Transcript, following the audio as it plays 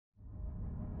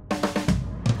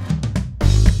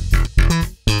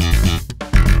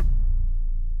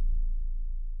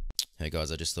Hey guys,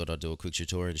 I just thought I'd do a quick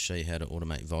tutorial to show you how to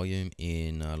automate volume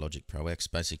in Logic Pro X.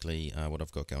 Basically, what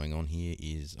I've got going on here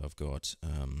is I've got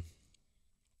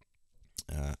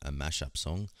a mashup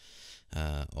song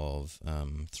of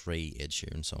 3 Ed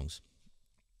Sheeran songs.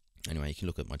 Anyway, you can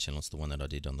look at my channel, it's the one that I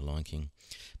did on the Lion King.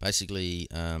 Basically,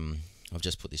 I've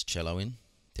just put this cello in,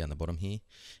 down the bottom here.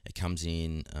 It comes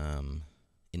in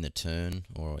the turn,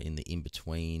 or in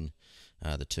between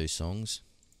the 2 songs.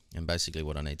 And basically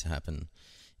what I need to happen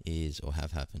is, or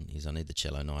have happen, is I need the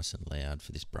cello nice and loud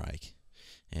for this break,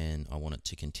 and I want it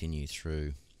to continue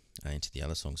through into the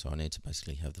other song, so I need to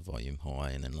basically have the volume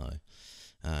high and then low.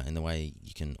 And the way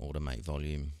you can automate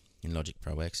volume in Logic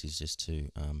Pro X is just to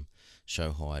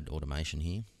show hide automation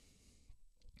here.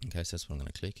 Okay, so that's what I'm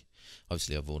going to click.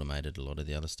 Obviously I've automated a lot of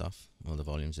the other stuff, or the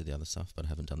volumes of the other stuff, but I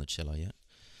haven't done the cello yet.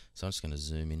 So I'm just going to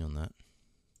zoom in on that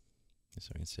so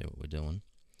we can see what we're doing.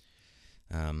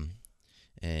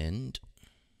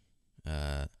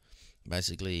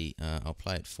 Basically I'll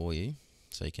play it for you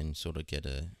so you can sort of get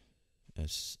a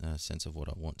sense of what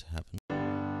I want to happen.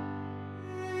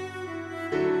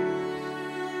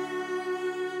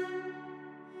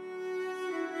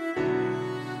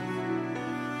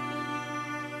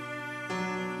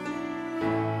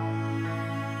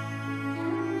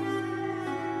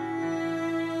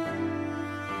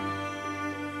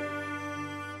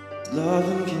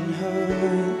 Loving can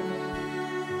hurt.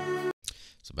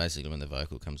 So basically when the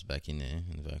vocal comes back in there,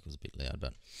 and the vocal's a bit loud,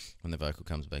 but when the vocal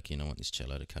comes back in, I want this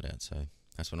cello to cut out, so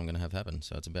that's what I'm going to have happen.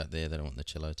 So it's about there that I want the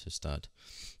cello to start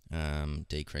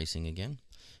decreasing again.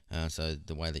 So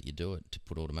the way that you do it to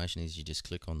put automation is you just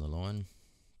click on the line,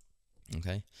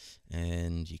 okay,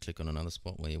 and you click on another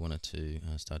spot where you want it to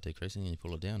start decreasing, and you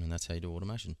pull it down, and that's how you do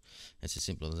automation. It's as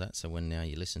simple as that. So when now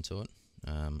you listen to it,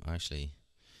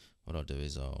 what I'll do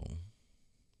is I'll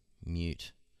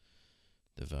mute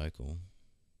the vocal.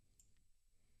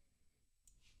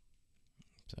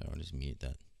 So I'll just mute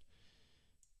that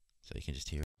so you can just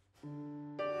hear it.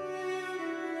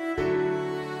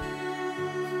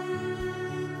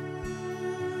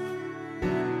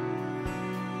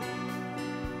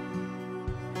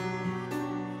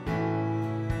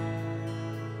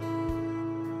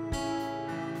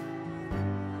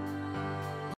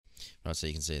 Right, so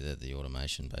you can see that the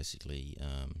automation basically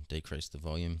decreased the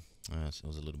volume, so it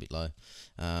was a little bit low.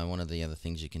 One of the other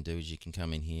things you can do is you can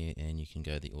come in here and you can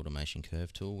go the automation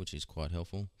curve tool, which is quite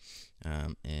helpful.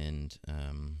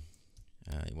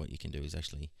 What you can do is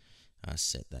actually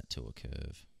set that to a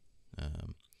curve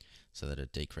so that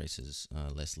it decreases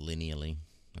less linearly,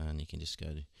 and you can just go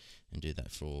and do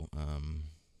that for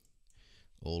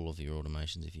all of your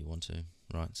automations if you want to,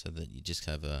 right? So that you just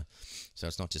have so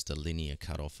it's not just a linear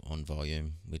cutoff on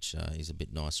volume, which is a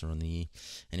bit nicer on the ear.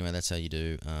 Anyway, that's how you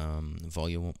do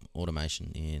volume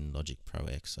automation in Logic Pro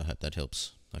X. I hope that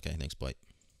helps. Okay, thanks, bye.